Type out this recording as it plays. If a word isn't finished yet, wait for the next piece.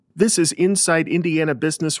This is Inside Indiana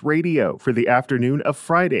Business Radio for the afternoon of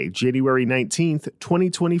Friday, January 19th,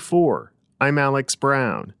 2024. I'm Alex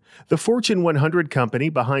Brown. The Fortune 100 company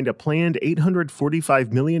behind a planned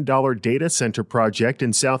 $845 million data center project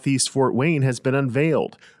in southeast Fort Wayne has been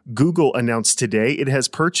unveiled. Google announced today it has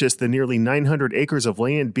purchased the nearly 900 acres of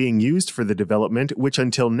land being used for the development, which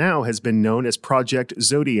until now has been known as Project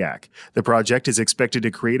Zodiac. The project is expected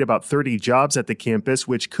to create about 30 jobs at the campus,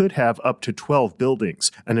 which could have up to 12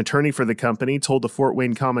 buildings. An attorney for the company told the Fort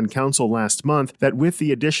Wayne Common Council last month that with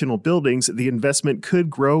the additional buildings, the investment could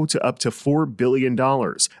grow to up to $4 billion.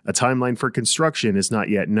 A timeline for construction is not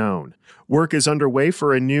yet known. Work is underway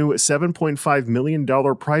for a new $7.5 million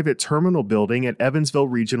private terminal building at Evansville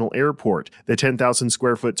Regional Airport. The 10,000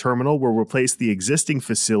 square foot terminal will replace the existing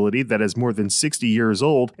facility that is more than 60 years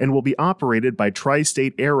old and will be operated by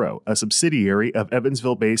Tri-State Aero, a subsidiary of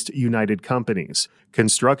Evansville-based United Companies.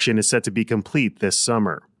 Construction is set to be complete this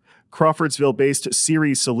summer. Crawfordsville-based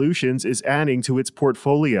Ceres Solutions is adding to its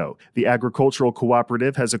portfolio. The agricultural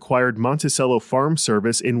cooperative has acquired Monticello Farm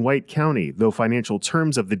Service in White County, though financial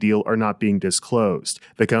terms of the deal are not being disclosed.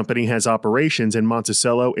 The company has operations in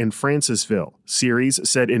Monticello and Francisville. Ceres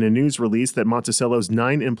said in a news release that Monticello's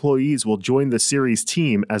 9 employees will join the Ceres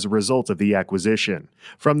team as a result of the acquisition.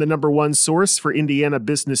 From the number one source for Indiana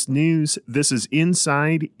business news, this is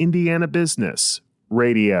Inside Indiana Business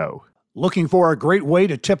Radio. Looking for a great way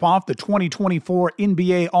to tip off the 2024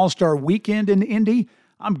 NBA All-Star Weekend in Indy?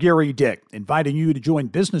 I'm Gary Dick, inviting you to join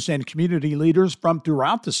business and community leaders from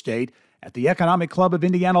throughout the state at the Economic Club of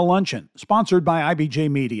Indiana Luncheon, sponsored by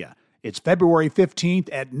IBJ Media. It's February 15th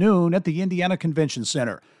at noon at the Indiana Convention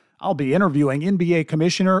Center. I'll be interviewing NBA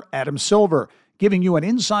Commissioner Adam Silver, giving you an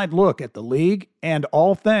inside look at the league and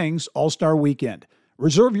all things All-Star Weekend.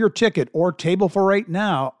 Reserve your ticket or table for 8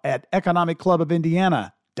 now at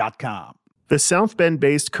economicclubofindiana.com. The South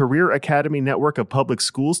Bend-based Career Academy Network of Public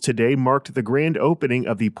Schools today marked the grand opening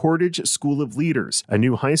of the Portage School of Leaders, a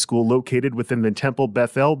new high school located within the Temple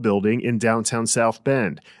Bethel building in downtown South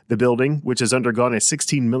Bend. The building, which has undergone a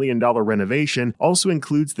 $16 million renovation, also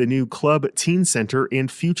includes the new Club Teen Center and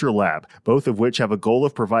Future Lab, both of which have a goal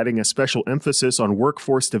of providing a special emphasis on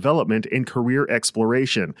workforce development and career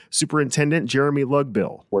exploration. Superintendent Jeremy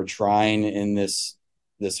Lugbill. We're trying in this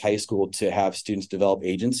high school to have students develop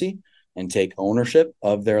agency and take ownership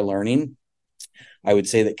of their learning. I would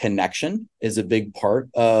say that connection is a big part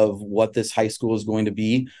of what this high school is going to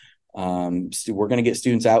be. We're going to get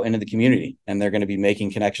students out into the community, and they're going to be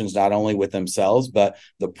making connections not only with themselves, but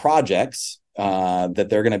the projects that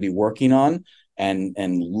they're going to be working on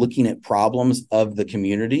and looking at problems of the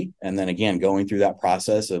community. And then again, going through that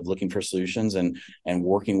process of looking for solutions and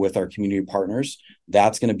working with our community partners.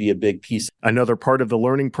 That's going to be a big piece. Another part of the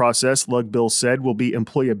learning process, Lugbill said, will be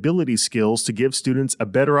employability skills to give students a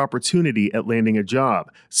better opportunity at landing a job.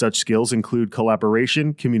 Such skills include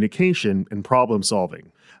collaboration, communication, and problem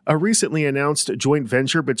solving. A recently announced joint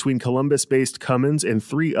venture between Columbus-based Cummins and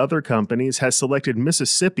 3 other companies has selected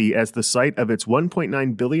Mississippi as the site of its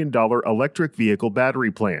 $1.9 billion electric vehicle battery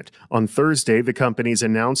plant. On Thursday, the companies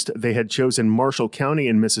announced they had chosen Marshall County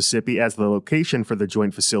in Mississippi as the location for the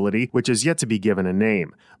joint facility, which is yet to be given a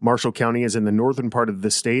name. Marshall County is in the northern part of the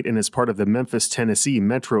state and is part of the Memphis, Tennessee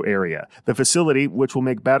metro area. The facility, which will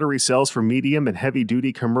make battery cells for medium and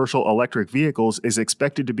heavy-duty commercial electric vehicles, is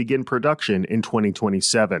expected to begin production in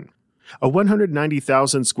 2027. A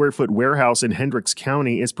 190,000 square foot warehouse in Hendricks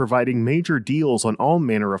County is providing major deals on all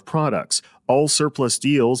manner of products. All Surplus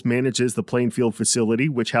Deals manages the Plainfield facility,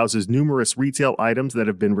 which houses numerous retail items that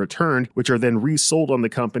have been returned, which are then resold on the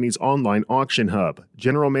company's online auction hub.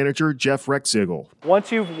 General Manager Jeff Rexigel.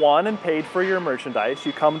 Once you've won and paid for your merchandise,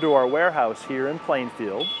 you come to our warehouse here in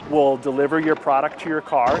Plainfield. We'll deliver your product to your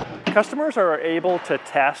car. Customers are able to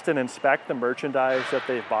test and inspect the merchandise that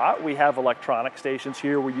they've bought. We have electronic stations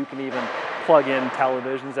here where you can even plug in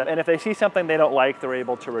televisions. And if they see something they don't like, they're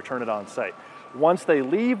able to return it on site. Once they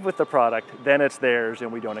leave with the product, then it's theirs and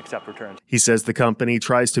we don't accept returns. He says the company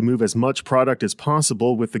tries to move as much product as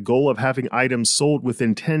possible with the goal of having items sold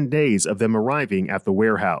within 10 days of them arriving at the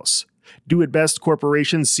warehouse. Do It Best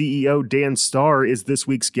Corporation CEO Dan Starr is this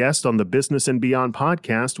week's guest on the Business and Beyond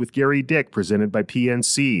podcast with Gary Dick, presented by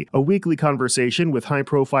PNC, a weekly conversation with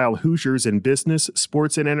high-profile Hoosiers in business,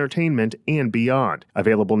 sports, and entertainment, and beyond.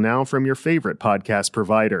 Available now from your favorite podcast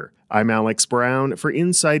provider. I'm Alex Brown for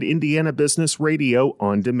Inside Indiana Business Radio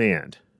on Demand.